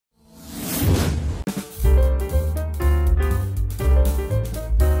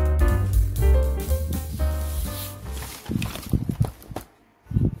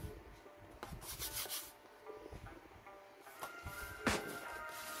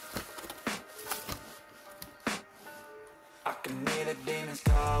the demons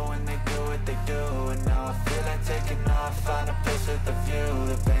call when they do what they do. And now I feel like taking off, find a place with a view.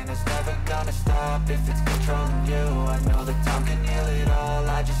 The pain is never gonna stop if it's controlling you. I know that time can heal it all,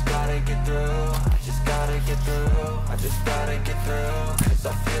 I just gotta get through. I just gotta get through, I just gotta get through. Cause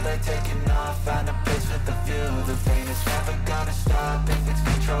I feel like taking off, find a place with a view. The pain is never gonna stop if it's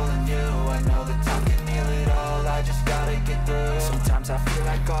controlling you. I know that time can heal it all, I just gotta get through. Sometimes I feel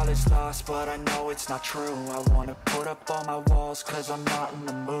like all is lost, but I know it's not true. I wanna put up all my walls cause I'm not in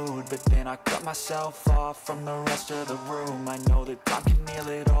the mood, but then I cut myself off from the rest of the room. I know that time can heal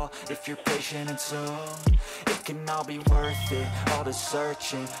it all if you're patient and soon it can all be worth it, all the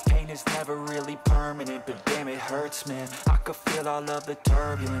searching. Pain is never really permanent, but damn it hurts, man. I could feel all of the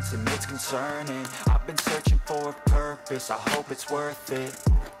turbulence and it's concerning. I've been searching for a purpose, I hope it's worth it.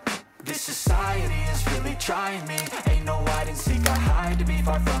 This society is really trying me. Ain't no hide and seek, I hide to be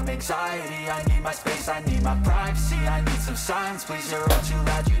far from anxiety. I need my space, I need my privacy. I need some silence, please, you're all too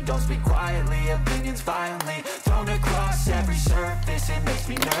loud. You don't speak quietly, opinions violently thrown across every surface. It makes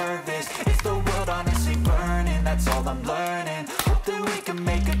me nervous. Is the world honestly burning? That's all I'm learning. Hope that we can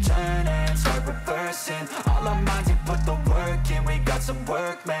make a turn and start reversing all our minds and put the work in. We got some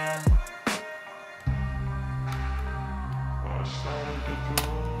work, man.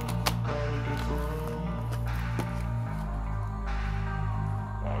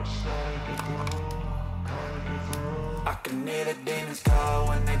 I can hear the demons call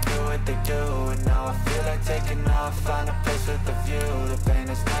when they do what they do. And now I feel like taking off, find a place with a view. The pain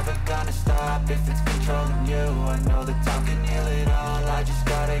is never gonna stop if it's controlling you. I know that time can heal it all, I just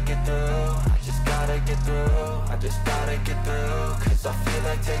gotta get through. I just gotta get through, I just gotta get through. Cause I feel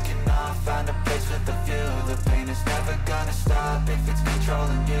like taking off, find a place with a view. The pain is never gonna stop if it's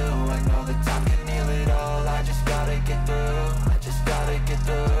controlling you. I know that time can heal it all, I just gotta get through. I just gotta get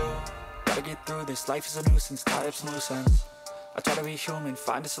through. Gotta get through this, life is a nuisance, tie up some loose ends. I try to be human,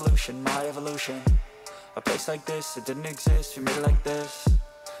 find a solution, my evolution. A place like this, it didn't exist, we made it like this.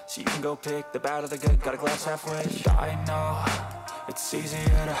 So you can go pick the bad or the good, got a glass halfway. I know, it's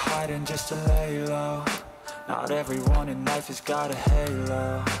easier to hide than just to lay low. Not everyone in life has got a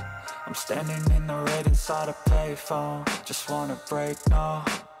halo. I'm standing in the red inside a payphone, just wanna break, no.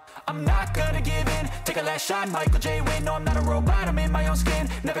 I'm not gonna give in, take a last shot, Michael J. Win. No, I'm not a robot, I'm in my own skin.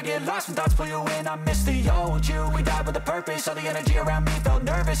 Never get lost when thoughts pull you in. I miss the old you, we died with a purpose. All the energy around me felt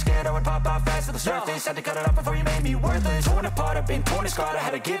nervous, scared I would pop out fast to the surface. Had to cut it off before you made me worthless. Torn apart, I've been torn and scarred. I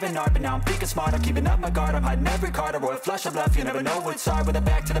had a given art, but now I'm thinking smart. I'm keeping up my guard, I'm hiding every card. A royal flush of bluff, you never know what's hard. With a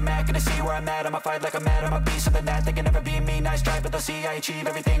back to the mat, gonna see where I'm at. I'ma fight like I'm mad, I'ma be something that they can never be me. Nice try, but they'll see I achieve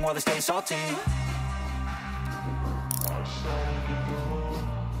everything while they stay salty.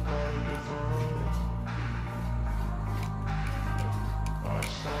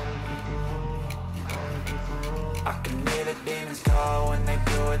 I can hear the demons call when they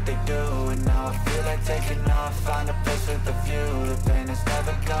do what they do. And now I feel like taking off, find a place with a view. The pain is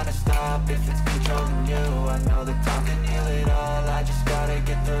never gonna stop if it's controlling you. I know that time can heal it all, I just gotta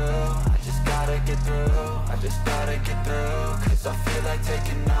get through. I just gotta get through, I just gotta get through. Cause I feel like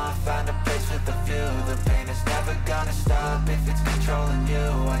taking off, find a place with a view. The pain is never gonna stop if it's controlling you.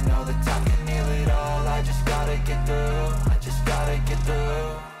 I know that time can heal it all, I just gotta get through. I just gotta get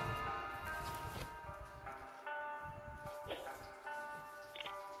through.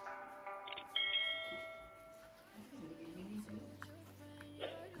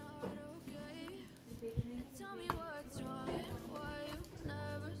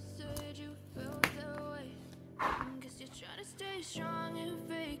 Strong and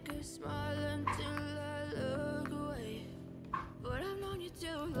fake a smile until I look away. But I've known you too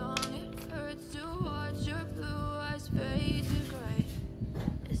long, it hurts to watch your blue eyes fade to gray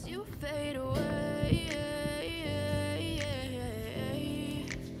as you fade away,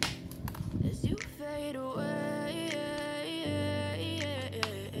 as you fade away.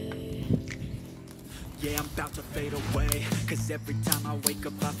 Yeah, I'm about to fade away, cause every time I wake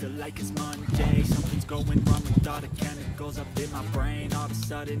up I feel like it's Monday. Something's going wrong with all the chemicals up in my brain. All of a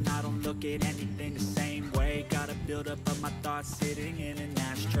sudden I don't look at anything the same way. Gotta build up of my thoughts sitting in an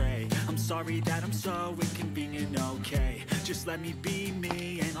ashtray. I'm sorry that I'm so inconvenient, okay. Just let me be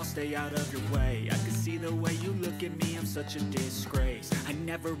me and I'll stay out of your way. I can see the way you look at me, I'm such a disgrace. I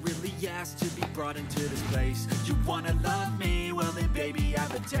never really asked to be brought into this place. You wanna love me? Well then baby I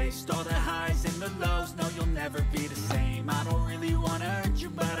have a taste. All the highs and the lows, no you'll never be the same. I don't really wanna hurt you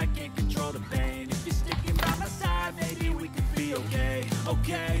but I can't control the pain. If you're sticking by my side maybe we could be okay.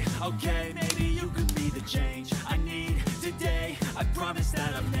 Okay, maybe you could be the change I need today. I promise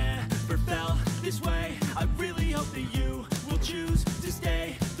that I've never felt this way. I really hope that you will choose to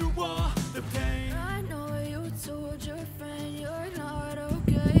stay through all the pain. I know you told your friend you're not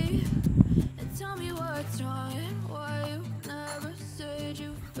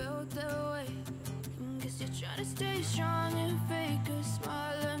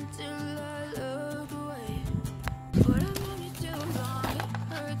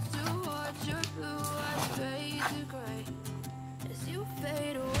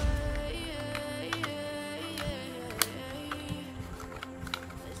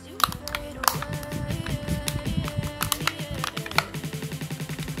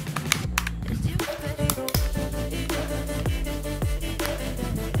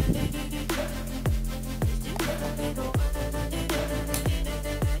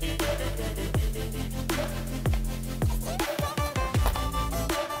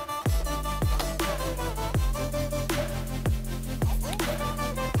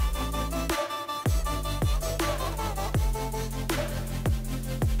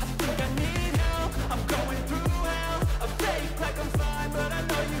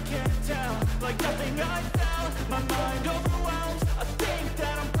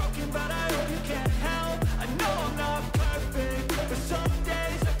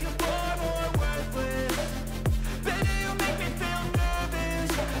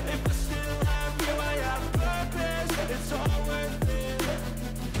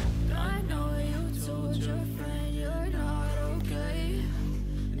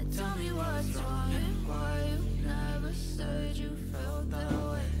never said you felt that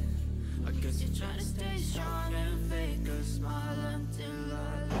way. I guess you're trying to stay strong and fake a smile until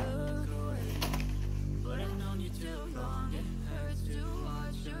I look